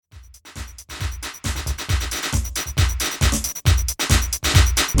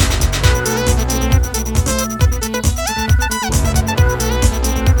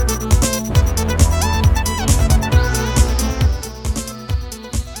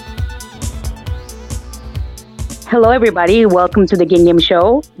Hello, everybody. Welcome to the Game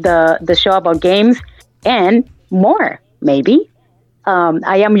Show, the show about games and more, maybe.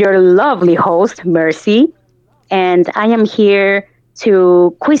 I am your lovely host, Mercy, and I am here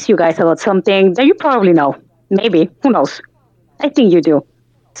to quiz you guys about something that you probably know. Maybe. Who knows? I think you do.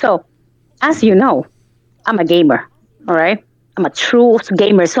 So, as you know, I'm a gamer, all right? I'm a true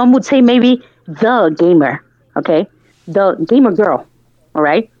gamer. Some would say maybe the gamer, okay? The gamer girl, all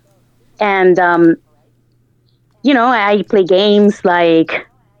right? And I play games like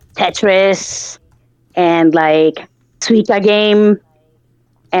Tetris and like Suika game.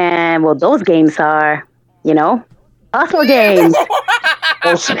 And well, those games are, you know, puzzle games.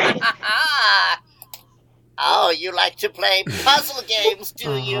 Bullshit. Oh, you like to play puzzle games,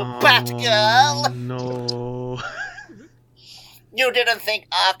 do you, Batgirl? No. You didn't think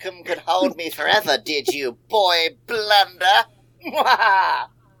Arkham could hold me forever, did you, boy blunder?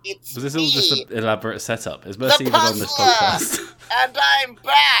 It's Was this me, all just an elaborate setup? Is Mercy the even on this puzzler, podcast? and I'm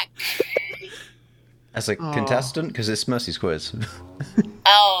back. As a contestant, because it's Mercy's quiz.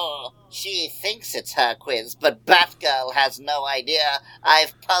 Oh, she thinks it's her quiz, but Batgirl has no idea.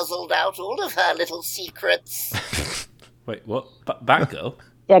 I've puzzled out all of her little secrets. Wait, what? Batgirl?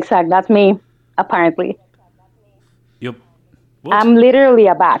 Yeah, exactly. That's me, apparently. You're... What? I'm literally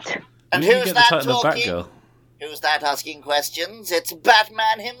a bat. And When did you who's get the that title of talking? Batgirl? Who's that asking questions? It's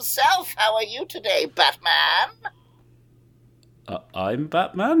Batman himself. How are you today, Batman? I'm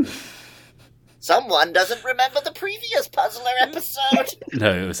Batman? Someone doesn't remember the previous Puzzler episode.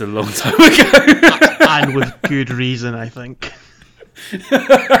 No, it was a long time ago. And with good reason, I think.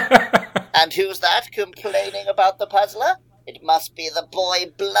 And who's that complaining about the Puzzler? It must be the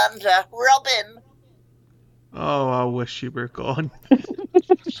boy blunder, Robin. Oh, I wish you were gone.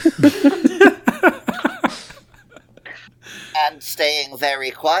 And staying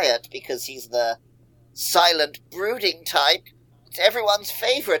very quiet because he's the silent, brooding type. It's everyone's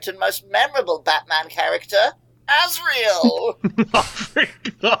favourite and most memorable Batman character, Azrael. I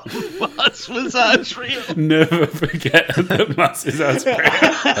forgot what was Azrael. Never forget that Mass is Asprey.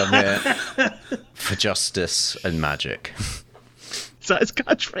 I'm here for justice and magic. Is that his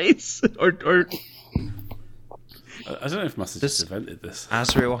catchphrase? Or I don't know if Mass has just invented this.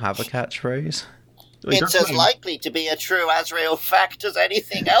 Azrael have a catchphrase? It's as likely to be a true Azrael fact as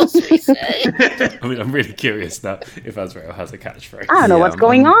anything else we say. I mean, I'm really curious now if Azrael has a catchphrase. I don't know what's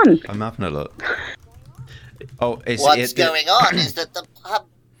going on. I'm having a look. Oh, What's going on is that the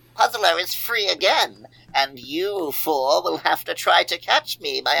puzzler is free again, and you four will have to try to catch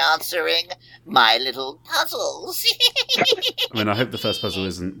me by answering my little puzzles. I mean, I hope the first puzzle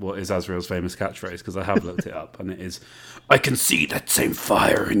isn't what is Azrael's famous catchphrase, because I have looked it up, and it is, I can see that same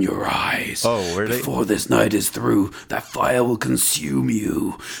fire in your eyes. Oh, really? Before this night is through, that fire will consume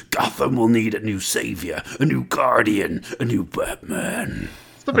you. Gotham will need a new savior, a new guardian, a new Batman.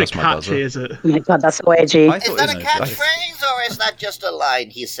 it's not very That's my catchy, buzzer. is it? Oh my god, that's so edgy. I Is thought that a it was- catchphrase, or is that just a line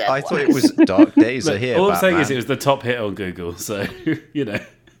he said I thought it once? was Dark Days Are Look, Here, all I'm saying Batman. is it was the top hit on Google, so, you know.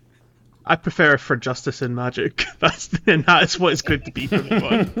 I prefer For Justice and Magic. That's what it's going to be for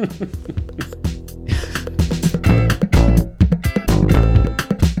fun.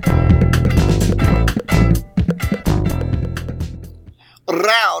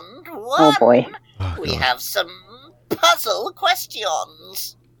 Round one. Oh boy. We God. have some puzzle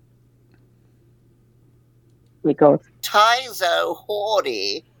questions. We go. Taizo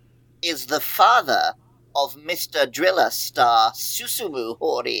Hori is the father of Mr. Driller star Susumu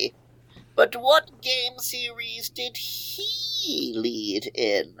Hori. But what game series did he lead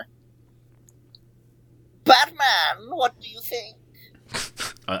in? Batman, what do you think?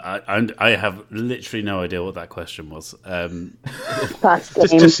 I have literally no idea what that question was. Pass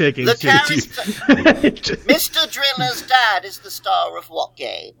Just, game. just say again. The character, Mr. Driller's dad is the star of what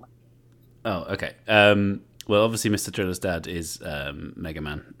game? Oh, okay. Well, obviously, Mr. Driller's dad is Mega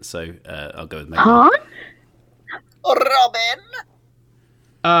Man, so I'll go with Mega Man. Huh?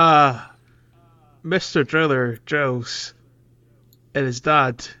 Robin? Mr. Driller drills, and his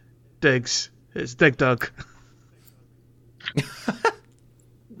dad digs. It's Dig Dug.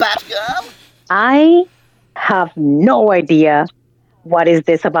 Batgirl? I have no idea what is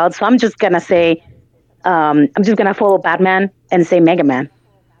this about, so I'm just gonna say, I'm just gonna follow Batman and say Mega Man.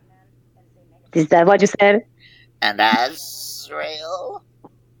 Is that what you said? And Azrael?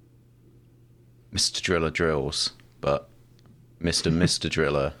 Mr. Driller drills, but Mr.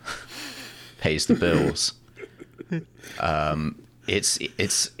 Driller pays the bills.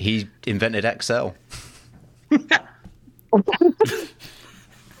 It's he invented Excel.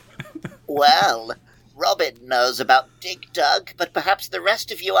 Well, Robin knows about Dig Dug, but perhaps the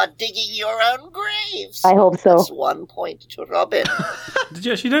rest of you are digging your own graves. I hope so. That's 1 point to Robin. Did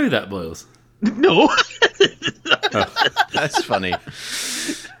you actually know that, Boyles? No. That's funny.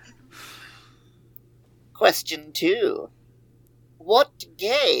 Question 2. What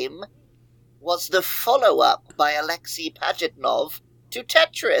game was the follow-up by Alexei Pajitnov to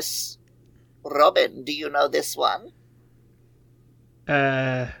Tetris? Robin, do you know this one?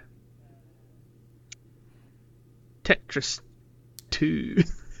 Tetris 2.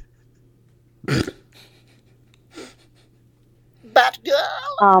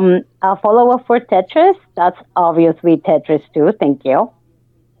 Batgirl? A follow-up for Tetris? That's obviously Tetris 2, thank you.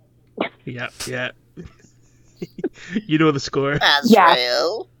 Yeah. You know the score.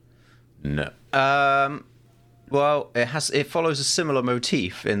 Azrael? No. Well, it follows a similar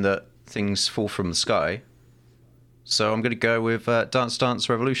motif in that things fall from the sky. So I'm going to go with Dance Dance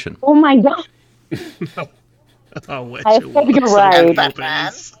Revolution. Oh my god. Oh, I think you're right.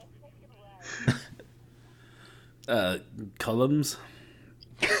 Batman? Columns.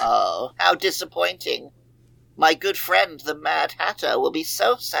 Oh, how disappointing. My good friend, the Mad Hatter, will be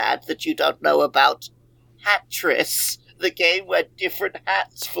so sad that you don't know about Hatris, the game where different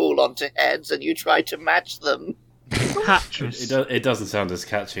hats fall onto heads and you try to match them. Hatris. It doesn't sound as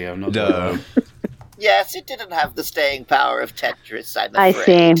catchy, I'm not No. gonna lie. Yes, it didn't have the staying power of Tetris, I'm I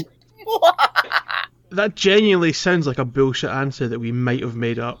afraid. see. That genuinely sounds like a bullshit answer that we might have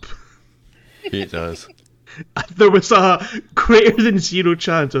made up. It does. There was a greater than zero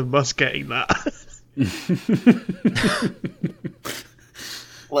chance of us getting that.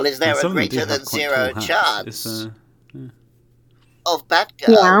 Well, is there And a some of them do greater have than quite zero cool hats. chance It's, of Batgirl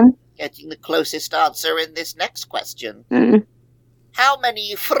Yeah. getting the closest answer in this next question? Mm. How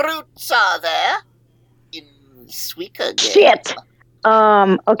many fruits are there in Suika game? Shit!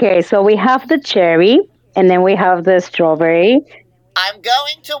 Okay, so we have the cherry, and then we have the strawberry. I'm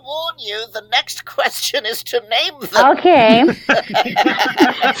going to warn you, the next question is to name them. Okay.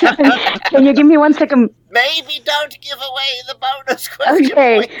 Can you give me 1 second? Maybe don't give away the bonus question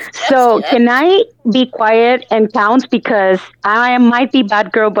Okay, points just so yet. can I be quiet and count, because I might be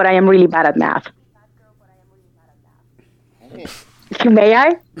bad girl, but I am really bad at math. May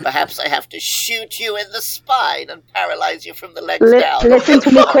I? Perhaps I have to shoot you in the spine and paralyze you from the legs down. Listen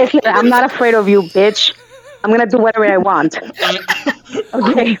to me, Quizler. I'm not afraid of you, bitch. I'm gonna do whatever I want.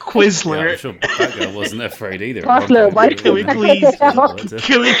 Okay. Quizler. I'm sure Batgirl wasn't afraid either. Quizler, why Can we please-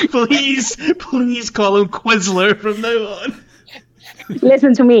 Can we please call him Quizler from now on?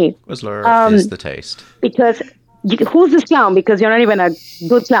 Listen to me, Whistler is the taste. because who's this clown? Because you're not even a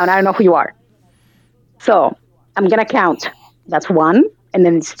good clown. I don't know who you are. So I'm gonna count. That's 1, and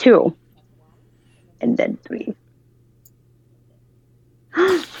then it's 2, and then 3.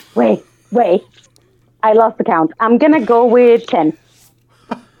 Wait. I lost the count. I'm gonna go with 10.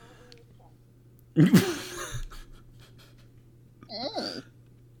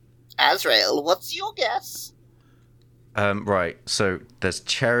 Azrael, what's your guess? Right, so there's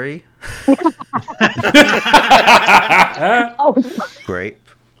cherry, Oh, grape.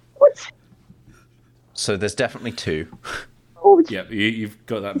 what? So there's definitely 2. Oh, Yeah, you've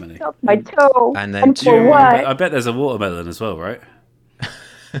got that many. up my toe. And then for 2. what? I bet there's a watermelon as well, right?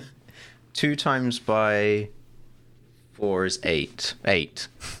 2 times by 4 is 8. 8.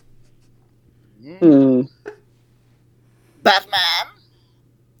 Hmm. Batman?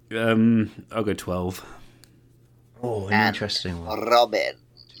 I'll go 12. Oh, an And interesting one. Robin.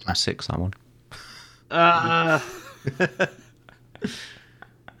 6, that one.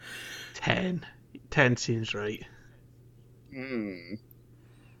 10. 10 seems right.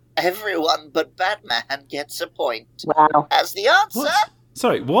 Everyone but Batman gets a point. Wow. As the answer What?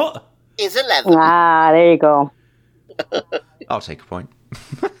 Sorry, what? is 11. Ah, there you go. I'll take a point.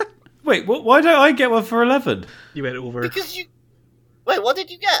 Wait, why don't I get one for 11? You went over. Because you... Wait, what did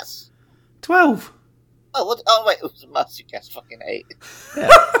you guess? 12. Oh, what? Oh, wait, must you guess fucking 8. Yeah.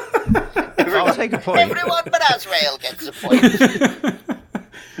 I'll take a point. Everyone but Azrael gets a point.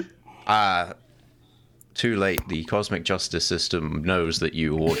 Too late. The cosmic justice system knows that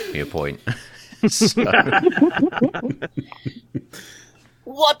you awarded me a point. So,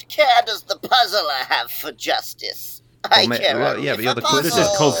 What care does the puzzler have for justice? I care well, only yeah, but for you're the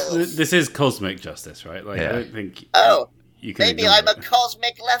puzzles. This is cosmic justice, right? Like, Yeah. I don't think Oh, you can maybe ignore I'm a it.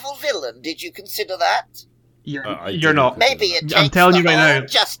 cosmic level villain. Did you consider that? You're, I you're didn't. not. Maybe it takes I'm telling you the right whole now.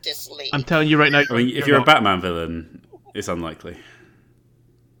 Justice League. I'm telling you right now. I mean, if you're a not. Batman villain, it's unlikely.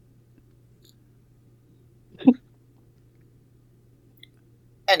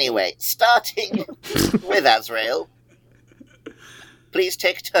 Anyway, starting with Azrael. Please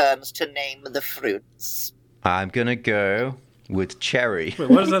take turns to name the fruits. I'm gonna go with cherry. Wait,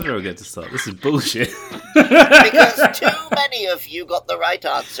 why does everyone get to start? This is bullshit. Because too many of you got the right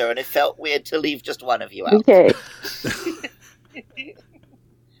answer, and it felt weird to leave just one of you out. Okay.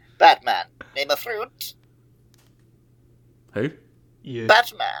 Batman, name a fruit. Who? You.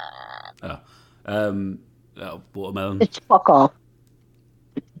 Batman. Watermelon. Just fuck off.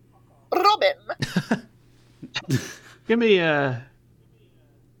 Robin. Give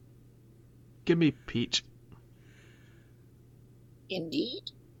me peach.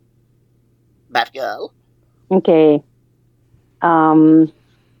 Indeed. Batgirl. Okay. That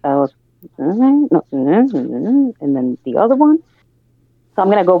was and then the other one. So I'm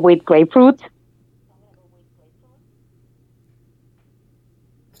gonna go with grapefruit.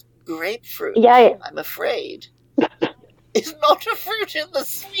 Grapefruit. Yeah. I'm afraid. Is not a fruit in the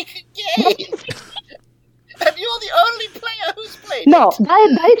Suika game. And you're the only player who's played No, it.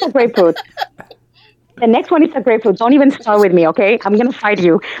 that is a grapefruit. The next one is a grapefruit. Don't even start with me, okay? I'm gonna fight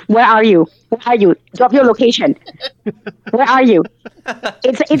you. Where are you? Where are you? Drop your location. Where are you?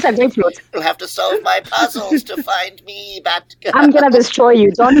 It's a grapefruit. You'll have to solve my puzzles to find me, Batgirl. I'm gonna destroy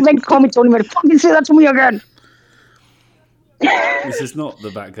you. Don't even call me. Don't even fucking say that to me again. This is not the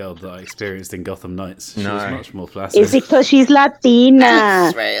Batgirl that I experienced in Gotham Knights. She No. was much more placid. It's because she's Latina.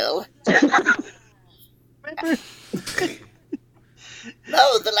 Israel.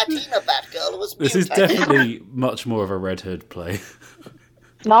 No, the Latina Batgirl was This is mutated. definitely much more of a Red Hood play.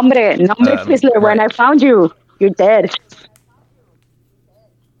 Nombre, Twizzler, when I right. found you, you're dead.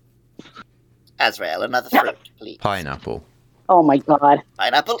 Azrael, another fruit, please. Pineapple. Oh my god.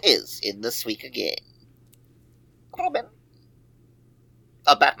 Pineapple is in the Suika game. Robin.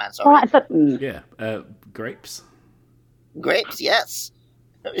 Oh, Batman, Oh, sorry. I thought, Yeah, grapes. Grapes, yes.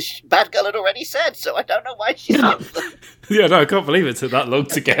 Batgirl had already said, so I don't know why she skipped them. Yeah, no, I can't believe it took that long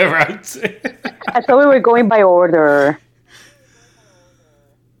to get around to. I thought we were going by order.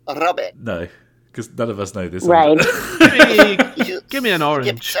 Robin. No, because none of us know this. Right. Give me an Skipped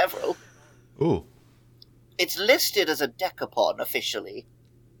orange. several. Ooh. It's listed as a decapon officially,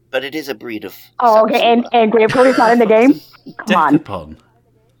 but it is a breed of. Oh, okay. And grapefruit is not in the game? Come on. Decapon.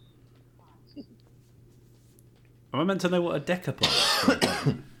 Am I meant to know what a decapon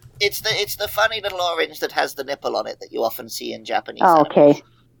is? It's the funny little orange that has the nipple on it that you often see in Japanese. Oh, okay. I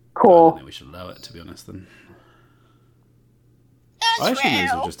Cool. think we should allow it, to be honest, then. I assume those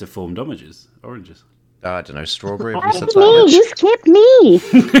are just deformed oranges. I don't know, strawberry. Have you said Skipped me. You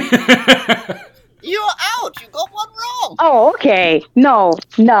skipped me. You're out. You got one wrong. Oh, okay. No.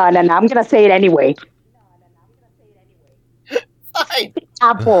 I'm gonna say it anyway. Fine.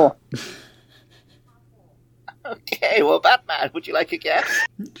 Apple. Okay. Well, Batman, would you like a guess?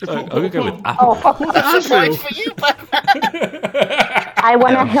 I'm going to go with apple. Oh, That's a point for you, Batman. I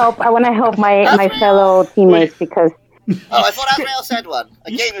wanna help. my fellow teammates because Oh, I thought Azrael said one. I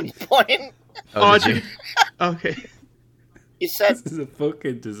gave him the point. Oh, did you? Okay. He said, This is a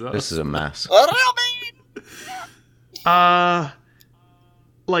fucking disaster. This is a mess. Robin.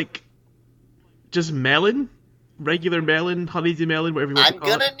 Like, just melon? Regular melon, honeydew melon, whatever you want I'm to call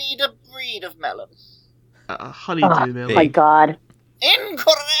gonna it. need a breed of melon. Honeydew Oh melon. my god.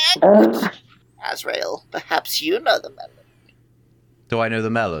 Incorrect. Ugh. Azrael, perhaps you know the melon. Do I know the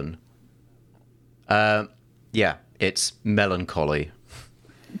melon? Yeah, it's melancholy.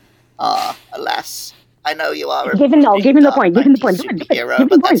 Ah, alas. I know you are a Give him the big, point, dark, give him the mighty point. Go ahead, superhero, give him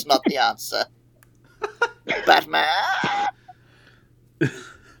but the that's point. not the answer. Batman.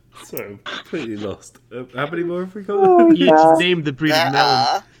 Sorry, I'm completely lost. How many more have we Oh, got? You God. just named the breed There of melon,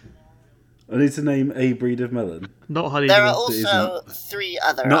 are, I need to name a breed of melon. not honeydew. there are is also three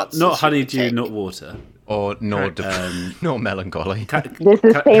other Not answers you could honeydew, take. not water. Or nor nor melancholy. This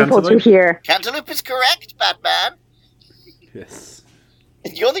is painful to Cantaloupe? hear. Cantaloupe is correct, Batman. Yes.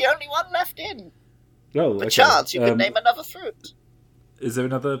 You're the only one left in. Oh, okay. Chance, you could name another fruit. Is there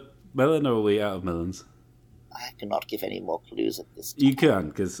another melon, or are we out of melons? I cannot give any more clues at this time. You can,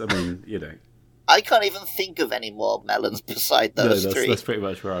 because, I mean, you know. I can't even think of any more melons beside those No, three. that's pretty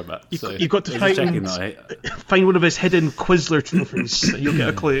much where I'm at. So You've got to I was find- checking that Find one of his hidden Quizler trophies, and you'll get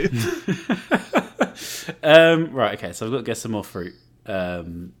a clue. Right, okay, so I've got to guess some more fruit.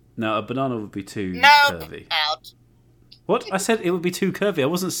 Now, a banana would be too Nope, curvy. out. What? I said it would be too curvy. I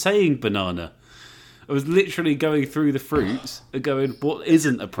wasn't saying banana. I was literally going through the fruits and going, what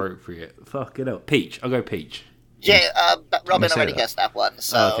isn't appropriate? Fucking hell. Peach. I'll go peach. Robin say already that. guessed that one,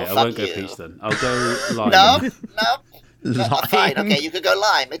 so Okay, I fuck won't go you. peach then. I'll go lime. No, fine, okay, you could go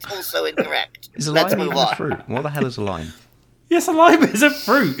lime. It's also incorrect. Is a Let's lime move even a on. fruit? What the hell is a lime? Yes, a lime is a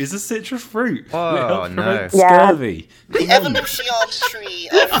fruit. It's a citrus fruit. Oh, It helps no. prevent Yeah. scurvy. The evolution tree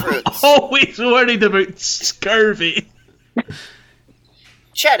of fruits. Always worried about scurvy.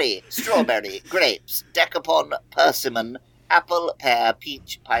 Cherry, strawberry, grapes, decapon, persimmon, apple, pear,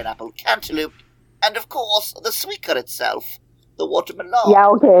 peach, pineapple, cantaloupe, and of course, the suiker itself, the watermelon. Yeah,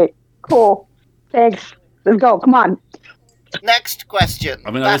 okay. Cool. Thanks. Let's go. Come on. Next question.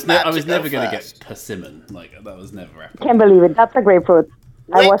 I mean, I was Batman never going to first. get persimmon. Like, that was never happening. Can't believe it. That's a grapefruit.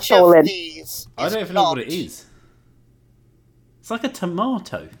 I was Which stolen. of these I is don't even know what not- it is. It's like a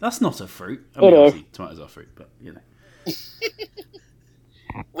tomato. That's not a fruit. I It mean, is. obviously, tomatoes are fruit, but, you know.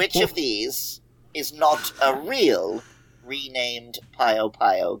 Which of these is not a real renamed Puyo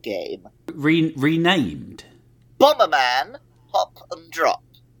Puyo game? Renamed. Bomberman, Pop and Drop.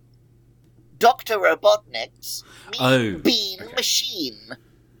 Dr. Robotnik's Mean Oh, Bean okay. Machine.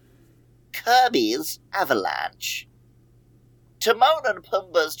 Kirby's Avalanche. Timon and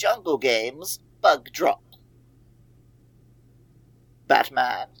Pumbaa's Jungle Games, Bug Drop.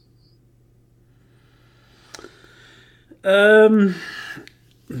 Batman.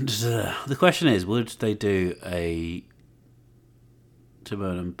 The question is, would they do a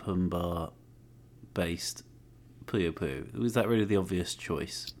Timon and Pumbaa based Puyo Puyo? Was that really the obvious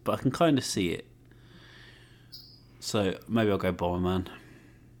choice? But I can kind of see it. So maybe I'll go Bomberman.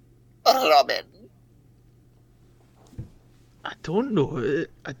 Robin. I don't know.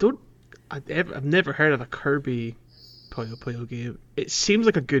 I've never heard of a Kirby Puyo Puyo game. It seems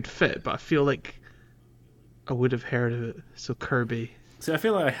like a good fit, but I feel like I would have heard of it. So Kirby. See, I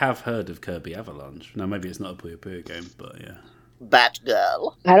feel like I have heard of Kirby Avalanche. Now, maybe it's not a Puyo Puyo game, but yeah.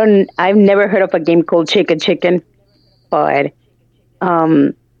 Batgirl. I've never heard of a game called Chicken Chicken, but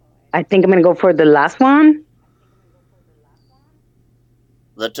I think I'm gonna go for the last one.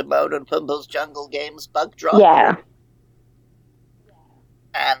 The Timon and Pumbaa's Jungle Games, Bug Drop. Yeah.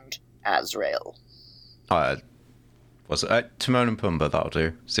 And Azrael. Was it Timon and Pumbaa? That'll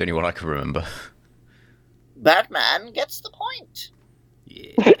do. It's the only one I can remember. Batman gets the point.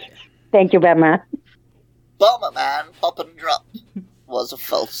 Yeah. Thank you, Batman. Bomberman Pop and Drop was a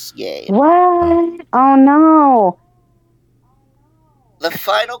false game. What? Oh no. The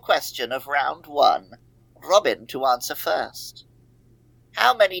final question of round one. Robin to answer first.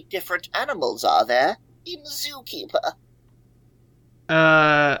 How many different animals are there in Zookeeper?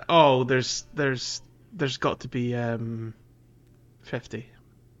 There's got to be 50.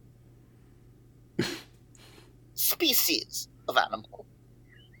 Species of animal.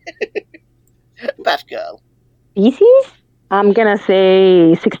 Batgirl. Species? I'm gonna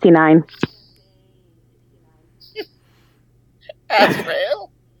say 69.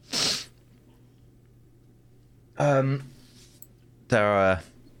 Azrael. There are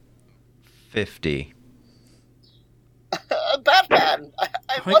 50. Batman. I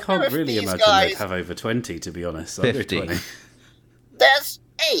I wonder can't if really these imagine guys... they'd have over 20, to be honest. I'll go 50. 20. There's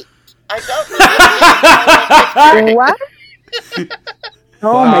 8. I don't know. What?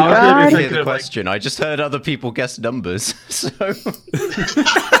 Oh Well, my I didn't god. hear Thinking the of, like- question. I just heard other people guess numbers. So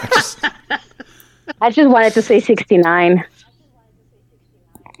I just wanted to say 69.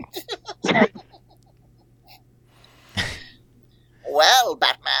 Well,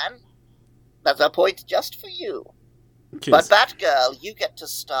 Batman, that's a point just for you. Cheers. But Batgirl, you get to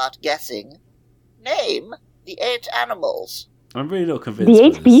start guessing. Name the 8 animals. I'm really not convinced. The by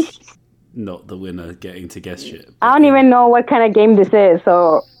 8 this. species? Not the winner getting to guess shit. I don't even know what kind of game this is,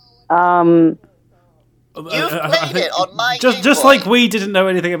 so You've played it on my Game just Boy. like we didn't know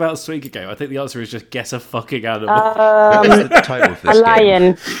anything about Suika Game. I think the answer is just guess a fucking animal. what's the title of this a game?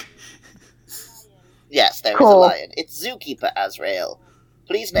 lion. Yes, there is Cool. a lion. It's Zookeeper, Azrael.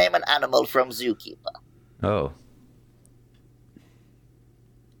 Please name an animal from Zookeeper. Oh.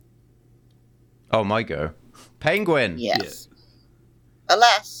 Oh, my go. Penguin! Yes.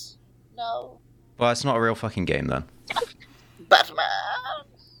 Alas, no. Well, it's not a real fucking game then. Batman.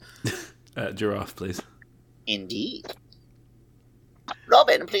 Giraffe, please. Indeed.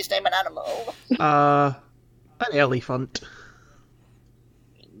 Robin, please name an animal. An elephant.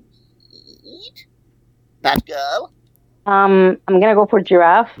 Indeed. Batgirl. I'm gonna go for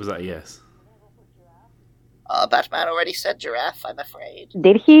giraffe. Was that a yes? Batman already said giraffe, I'm afraid.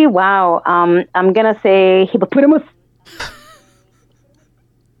 Did he? Wow. I'm gonna say hippopotamus.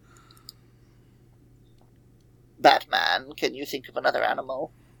 Batman, can you think of another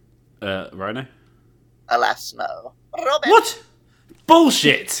animal? Rhino? Alas, no. Robin. What?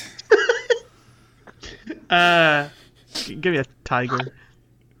 Bullshit! Give me a tiger.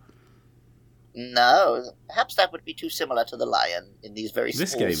 No. Perhaps that would be too similar to the lion in these very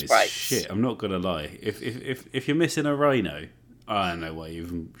This small game is sprites. shit. I'm not gonna lie. If you're missing a rhino, I don't know why you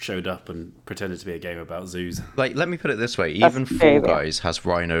even showed up and pretended to be a game about zoos. Like, let me put it this way: That's even very Fall bad. Guys has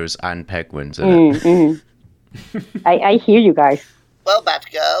rhinos and penguins in it. I hear you guys. Well,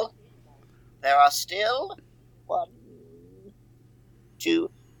 Batgirl, there are still 1, 2,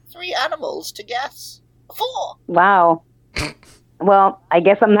 3 animals to guess. 4. Wow. Well, I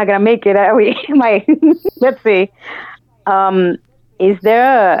guess I'm not gonna make it. Let's see. Is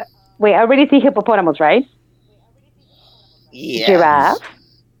there a... Wait, I already see hippopotamus, right? Yes. Giraffe.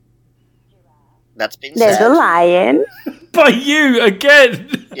 That's been There's said. a lion. By you again!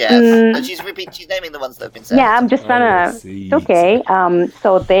 Yes. And she's naming the ones that have been said. Yeah, I'm just trying I to... see. It's okay.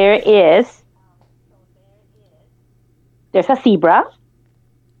 So there's a zebra.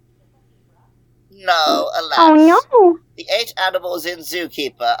 No, alas. Oh no. The 8 animals in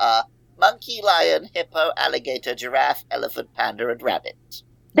Zookeeper are monkey, lion, hippo, alligator, giraffe, elephant, panda, and rabbit.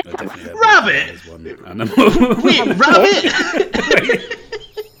 I definitely have Rabbit! as one animal. Wait, rabbit?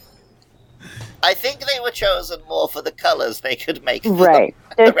 I think they were chosen more for the colours they could make. Right.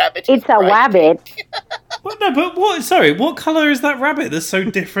 The rabbit is It's a bright rabbit. pink. What? No, but what? Sorry, what colour is that rabbit that's so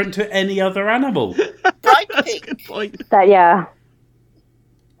different to any other animal? Bright pink. Point. That, yeah.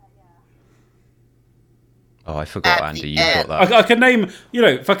 Oh, I forgot, At Andy. the You got end. that. I can name,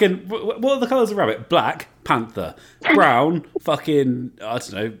 fucking. What are the colours of rabbit? Black, panther. Brown, fucking. I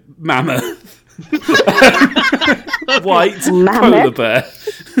don't know, mammoth. White, Mammoth? polar bear.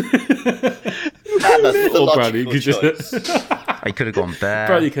 Mammoth, the Or brownie. logical choice. I could have gone bear.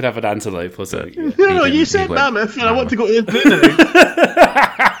 Brownie could have an antelope or something. Yeah. No, He you didn't, said he went mammoth, and I want to mammoth. go to the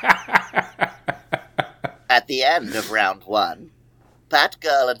At the end of round 1,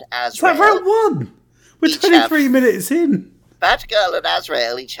 Batgirl and Is that round Azrael. 1? We're Each 23 have- minutes in. Batgirl and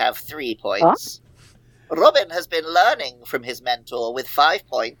Azrael each have 3 points. Robin has been learning from his mentor with 5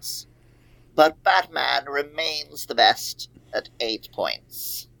 points, but Batman remains the best at 8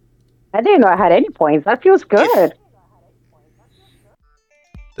 points. I didn't know I had any points. That feels good.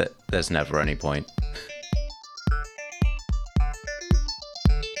 There's never any point.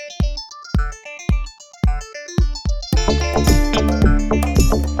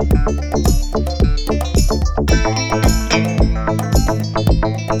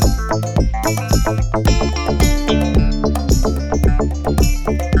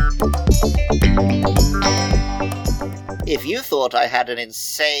 If you thought I had an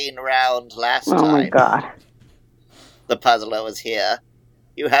insane round last Oh time, my god. the puzzler was here.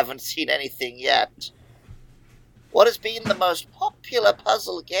 You haven't seen anything yet. What has been the most popular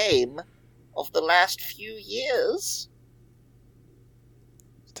puzzle game of the last few years?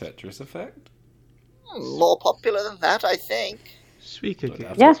 Tetris Effect? More popular than that, I think. Speak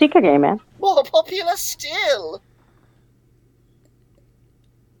again. Yeah, Suika game, man. More popular still.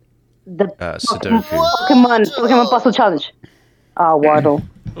 The Sudoku. Pokemon Puzzle Challenge. Oh, Wordle.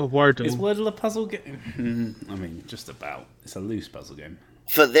 Oh, Wordle. Is Wordle a puzzle game? I mean, just about. It's a loose puzzle game.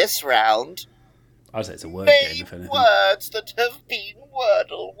 For this round, I'd say it's a word game, name if anything. words that have been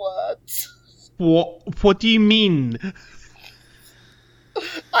Wordle words. What do you mean?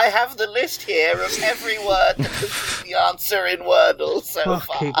 I have the list here of every word that has been the answer in Wordle so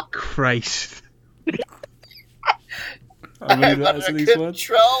Fucking far. Christ. How many I'm letters are under these words?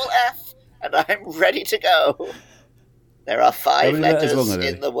 Control F, and I'm ready to go. There are 5 many letters letters long are they?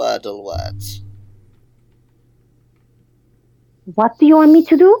 in the Wordle words. What do you want me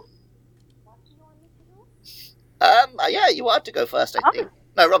to do? Yeah, you are to go first, I think.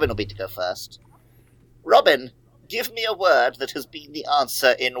 No, Robin will be to go first. Robin, give me a word that has been the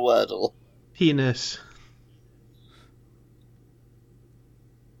answer in Wordle. Penis.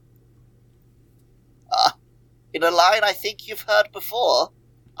 In a line I think you've heard before.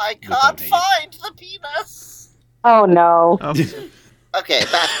 I don't can't hear you. find the penis. Oh no. Oh, Okay,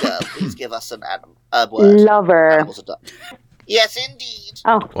 Batgirl, please give us an word. Lover. Animals are done. Yes, indeed.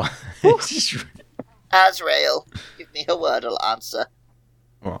 Oh, Azrael, give me a Wordle answer.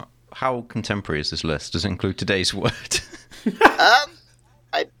 What? How contemporary is this list? Does it include today's word?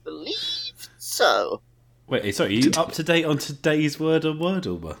 I believe so. Wait, sorry, are you up to date on today's word on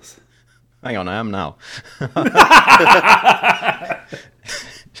Wordle, boss? Hang on, I am now.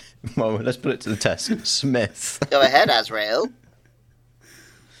 Well, let's put it to the test. Smith. Go ahead, Azrael.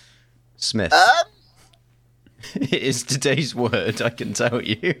 Smith. It is today's word, I can tell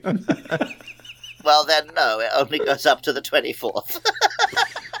you. Well then, no, it only goes up to the 24th.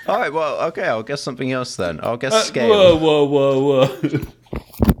 All right, well, okay, I'll guess something else then. I'll guess scale. Whoa. Scale,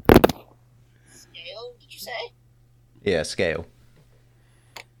 did you say? Yeah, scale.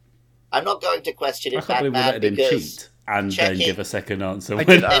 I'm not going to question I it, can't believe we're Batman, letting him because cheat and then checking- give a second answer. I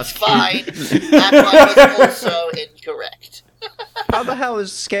did it's ask. fine. That one was also incorrect. How the hell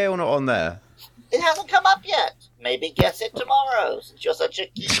is scale not on there? It hasn't come up yet. Maybe guess it tomorrow, since you're such a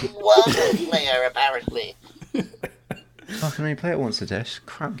keen Wordle player, apparently. I can only play it once a day. It's a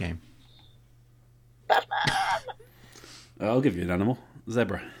crap game. Batman! I'll give you an animal.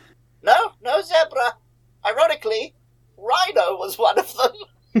 Zebra. No zebra. Ironically, rhino was one of them.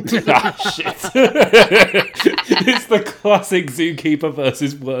 Ah, shit. It's the classic Zookeeper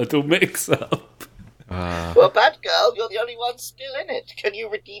versus Wordle mix-up. Well, Batgirl, you're the only one still in it. Can you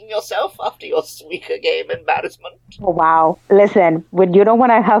redeem yourself after your Suika game embarrassment? Oh, wow. Listen, you don't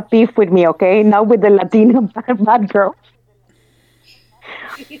want to have beef with me, okay? Not with the Latina bad girl.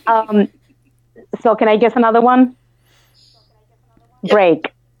 So can I guess another one? Yep.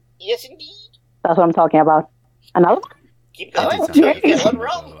 Break. Yes, indeed. That's what I'm talking about. Another one? Keep going That did until you sound get good.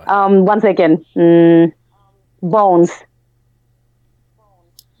 one wrong. 1 second. Bones.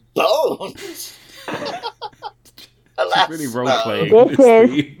 Bones! Alas, Really no. role-playing This is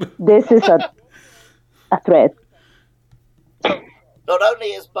theme. this is a threat. Not only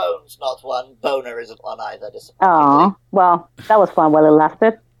is Bones not one, Boner isn't one either, Aw, disappointingly. well, that was fun while it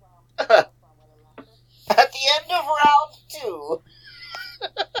lasted. At the end of round 2,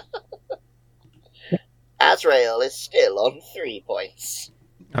 Azrael is still on 3 points.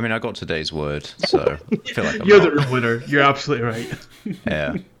 I mean, I got today's word, so I feel like I'm You're not. the winner. You're absolutely right.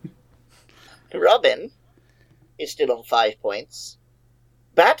 Yeah. Robin is still on 5 points.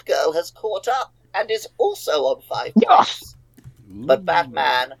 Batgirl has caught up and is also on 5 points. But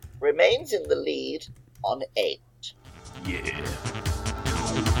Batman remains in the lead on 8. Yeah.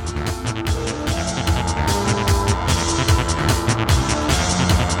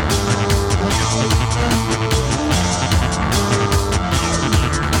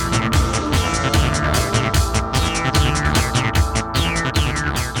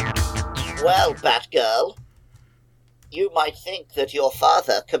 Well, Batgirl, you might think that your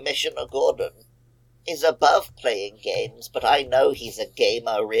father, Commissioner Gordon, is above playing games, but I know he's a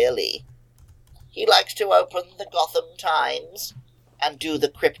gamer, really. He likes to open the Gotham Times and do the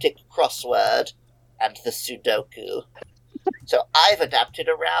cryptic crossword and the Sudoku. So I've adapted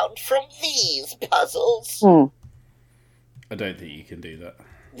a round from these puzzles. Hmm. I don't think you can do that.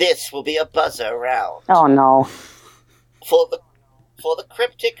 This will be a buzzer round. Oh no. For the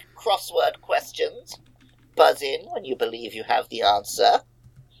cryptic crossword questions, buzz in when you believe you have the answer.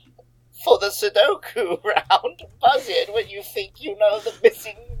 For the Sudoku round, buzz in when you think you know the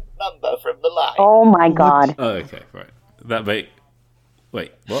missing number from the line. Oh my god. Oh, okay, right. That may...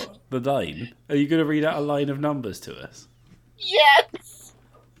 Wait, what? The line? Are you going to read out a line of numbers to us? Yes!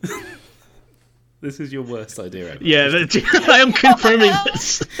 This is your worst idea ever. Yeah, I am confirming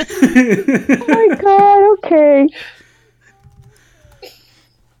this. Oh my god, okay.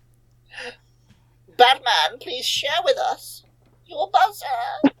 Batman, please share with us your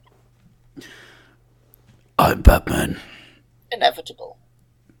buzzer. I'm Batman. Inevitable.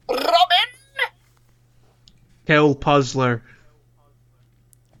 Robin! Kill Puzzler.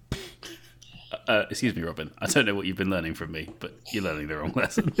 Excuse me, Robin. I don't know what you've been learning from me, but you're learning the wrong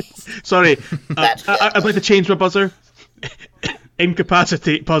lesson. Sorry, That's I'd like to change my buzzer.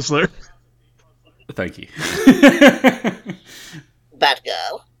 Incapacitate Puzzler. Thank you.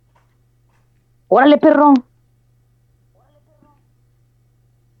 Batgirl. Órale, perro.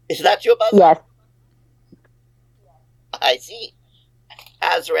 Is that your buzzer? Yes. I see.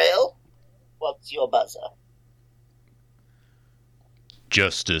 Azrael, what's your buzzer?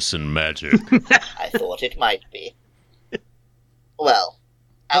 Justice and magic. I thought it might be. Well,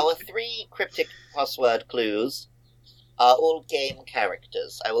 our 3 cryptic crossword clues are all game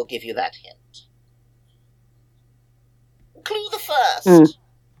characters. I will give you that hint. Clue the first.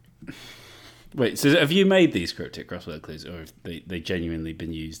 Wait, so have you made these cryptic crossword clues, or have they genuinely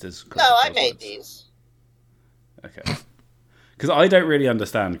been used as cryptic No, I crosswords? made these. Okay. Because I don't really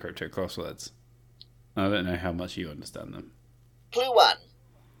understand cryptic crosswords. I don't know how much you understand them. Clue 1.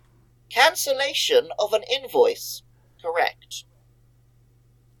 Cancellation of an invoice. Correct.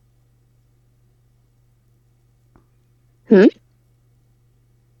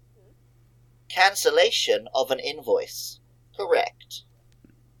 Cancellation of an invoice. Correct.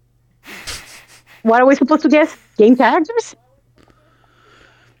 What are we supposed to guess? Game characters?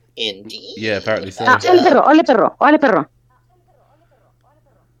 Indeed. Yeah, apparently so. Ole perro, ole perro, ole perro.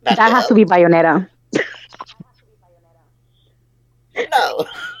 That has to be Bayonetta. No.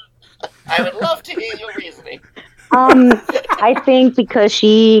 I would love to hear your reasoning. I think because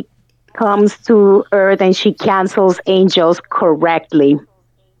she comes to Earth and she cancels angels correctly.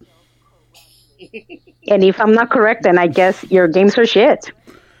 And if I'm not correct, then I guess your games are shit.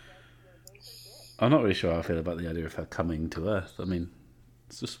 I'm not really sure how I feel about the idea of her coming to Earth. I mean,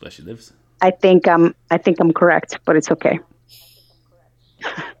 it's just where she lives. I think I'm correct, but it's okay.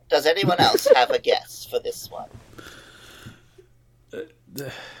 Does anyone else have a guess for this one?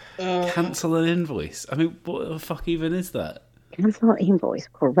 Cancel an invoice. I mean, what the fuck even is that? Cancel invoice,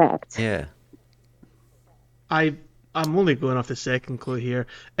 correct. Yeah. I'm only going off the second clue here.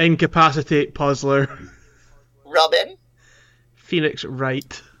 Incapacitate puzzler. Robin, Phoenix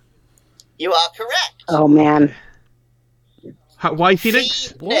Wright. you are correct. Oh man. Why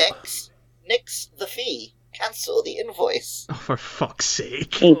Phoenix? Fee nix the fee. Cancel the invoice. Oh, for fuck's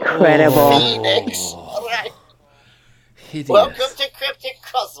sake. Incredible. Phoenix. All right. Hideous. Welcome to Cryptic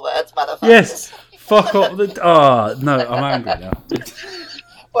Crosswords, motherfuckers. Yes. Fuck off. Oh no, I'm angry now.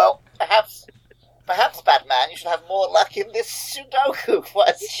 Well, perhaps, Batman, you should have more luck in this Sudoku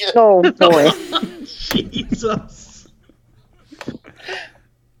question. Oh boy. Jesus.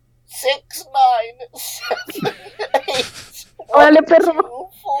 6, 9, 7, 8. Órale, perro. 2,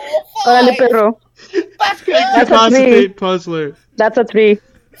 4, 5. Órale, perro. Batgirl. That's a 3. Incapacitate puzzler. That's a 3.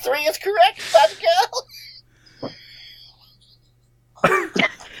 3 is correct, Batgirl.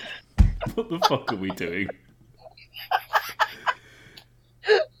 What the fuck are we doing?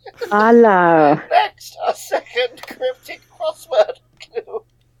 Ala. Next, our second cryptic crossword clue.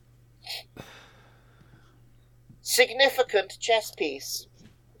 Significant chess piece.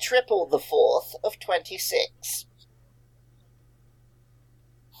 Triple the 4th of 26.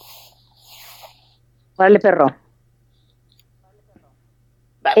 Órale, perro.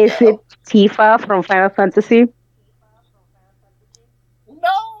 Batgirl. Is it Tifa from Final Fantasy?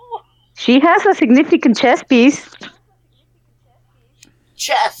 No! She has a significant chess piece.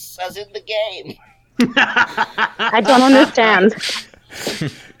 Chess, as in the game. I don't understand.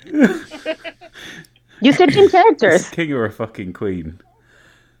 You said 10 characters. King or a fucking queen?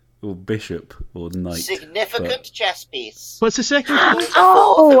 Or bishop or knight? Significant chess piece. What's the second?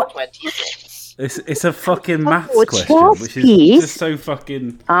 Oh. 26. It's a fucking maths Oh, question, chess which is piece? just so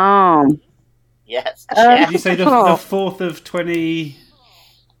fucking. Yes, Did chess. you say the 4th of 20?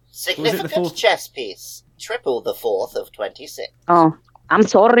 Significant fourth? chess piece. Triple the 4th of 26. Oh, I'm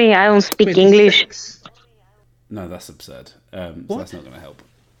sorry. I don't speak English. 26. No, that's absurd. So What? that's not going to help.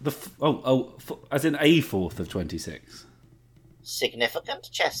 As in a 4th of 26. Significant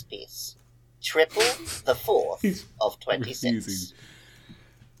chess piece. Triple the 4th of 26. Refusing.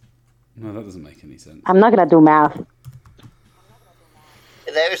 No, that doesn't make any sense. I'm not going to do math.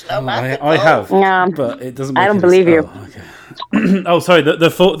 There is no math I have, Yeah. but it doesn't. I Make don't any believe you. Oh, okay. Oh, sorry. The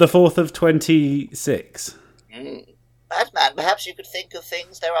 4th of 26. Batman, perhaps you could think of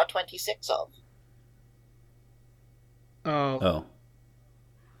things there are 26 of. Oh. That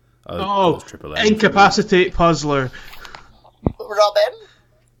Oh, was triple M. incapacitate puzzler. Robin,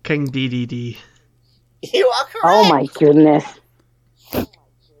 King DDD. you are correct. Oh my goodness.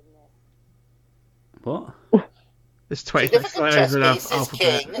 What? It's 26 Significant letters chess in piece is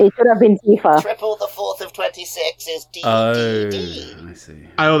alphabet. king. It should have been Tifa. Triple the 4th of 26 is D. Oh, D. I see.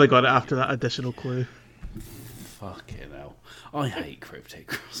 I only got it after that additional clue. Fucking hell. I hate cryptic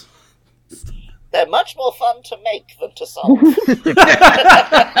cross. They're much more fun to make than to solve.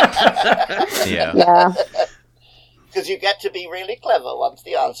 Yeah. Yeah. Because you get to be really clever once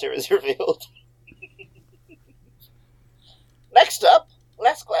the answer is revealed. Next up,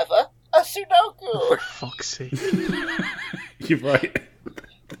 less clever, a Sudoku. For fuck's sake. You're right.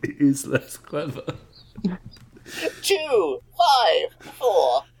 It is less clever. 2, 5,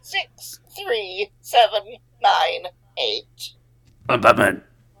 4, 6, 3, 7, 9, 8. I'm Batman.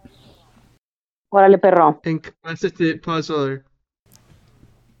 Órale, perro. Incapacitate puzzler.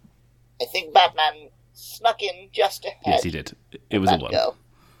 I think Batman snuck in just ahead. Yes, he did. It was a 1. Batgirl.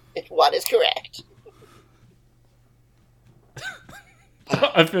 If 1 is correct.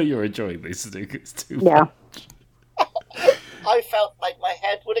 I feel you're enjoying this, Duke. It's too Yeah. I felt like my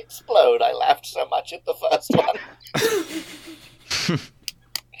head would explode. I laughed so much at the first one.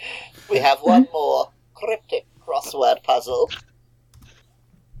 We have one more cryptic crossword puzzle.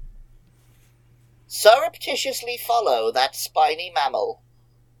 Surreptitiously follow that spiny mammal.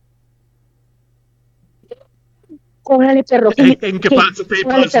 Órale, perro. Incapacitate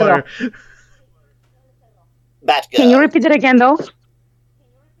Órale, perro. puzzler. Batgirl. Can you repeat it again, though?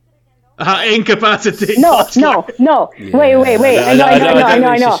 Incapacitate No, puzzler. no. Yeah. Wait. I don't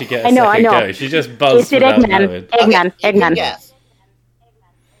think know. she should get a second go. She just buzzed Is it without Eggman? knowing. Eggman. Yes.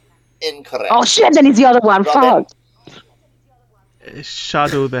 Incorrect. Oh shit, then it's the other one. Robin. Fuck. It's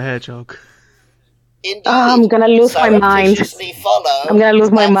Shadow the Hedgehog. Indeed. I'm gonna lose my mind. Surreptitiously follow I'm gonna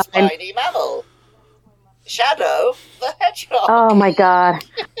lose my that mind. spiny mammal. Shadow the Hedgehog. Oh my god.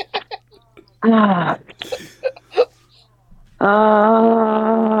 Ah.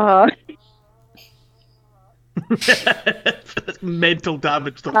 Ah. Mental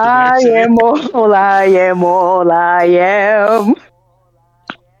damage, Dr. I Mercy. am all I am, all I am.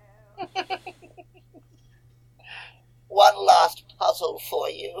 One last puzzle for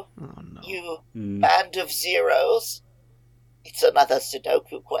you. Oh, no. You band of zeros. It's another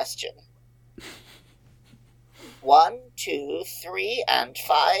Sudoku question. 1, 2, 3, and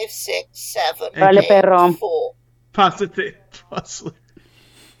 5, 6, 7, Vale, 8, perro. 4. Pass it. Pass it.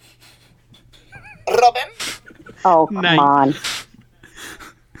 Robin? Oh, come Nine. on.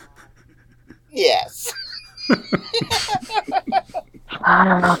 Yes.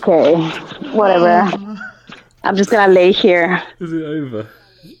 Okay, whatever. I'm just gonna lay here. Is it over?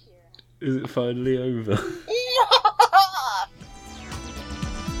 Is it finally over?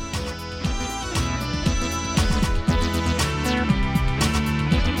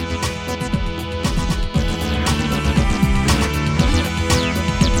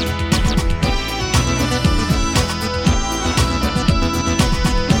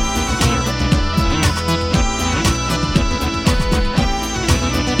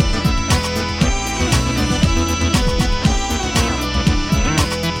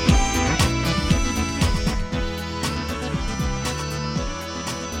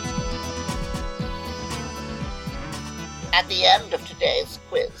 At the end of today's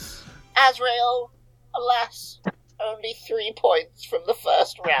quiz, Azrael, alas, only 3 points from the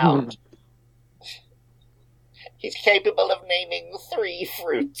first round. He's capable of naming 3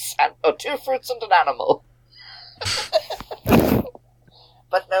 fruits, or 2 fruits and an animal.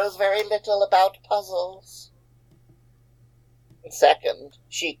 But knows very little about puzzles. Second,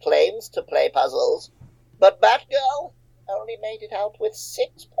 she claims to play puzzles, but Batgirl only made it out with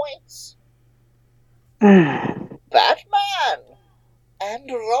 6 points. Batman and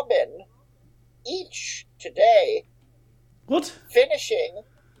Robin, each today What? finishing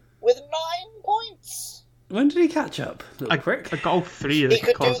with 9 points. When did he catch up? Little I prick. got all 3 of He the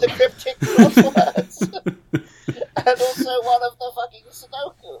could do causes. the cryptic crosswords. And also one of the fucking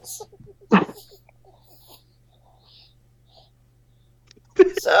Sudokus.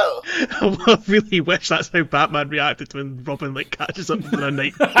 So, I really wish that's how Batman reacted when Robin catches up with a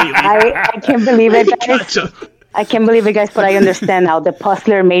night. I can't believe it, guys. Catch up. I can't believe it, guys, but I understand now. The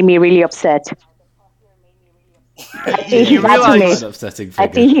puzzler made me really upset. I think he You got to me. realise- An upsetting I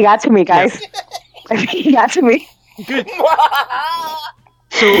figure. think he got to me, guys. I think he got to me. Good.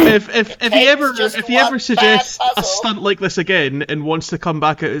 So if he ever just if he ever one suggests bad a puzzle. stunt like this again and wants to come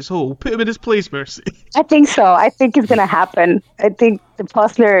back out his hole, put him in his place, Mercy. I think so. I think it's gonna happen. I think the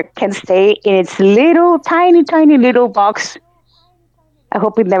puzzler can stay in its little, tiny, tiny little box. I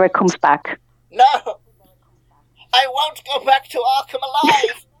hope it never comes back. no! I won't go back to Arkham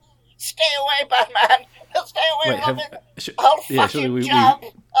alive! Stay away, Batman! Stay away, Wait, Robin! sh- I'll yeah, fucking surely jump!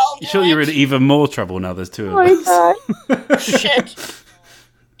 I'll do surely you're in it! even more trouble now. There's 2 of Oh my us. god. Shit!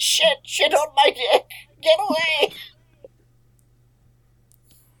 Shit on my dick! Get away!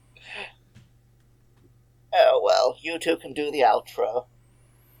 Oh well, you two can do the outro.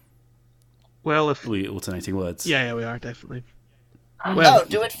 Well, if We alternating words. yeah, we are definitely. No, Well,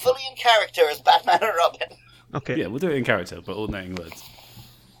 do it fully in character as Batman and Robin. okay. Yeah, we'll do it in character, but alternating words.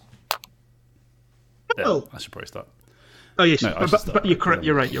 Yeah, Oh. I should probably start. Oh yes, No, I should but start. you're correct.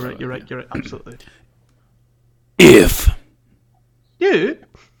 You're right. You're right. Absolutely. If You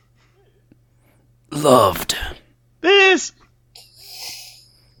loved this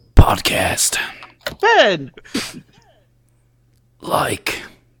podcast, Ben like,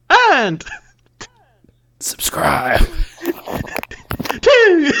 and subscribe,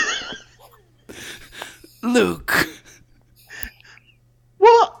 two. Luke.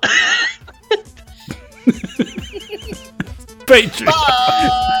 What? Patreon.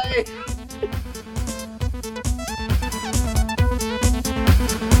 Bye!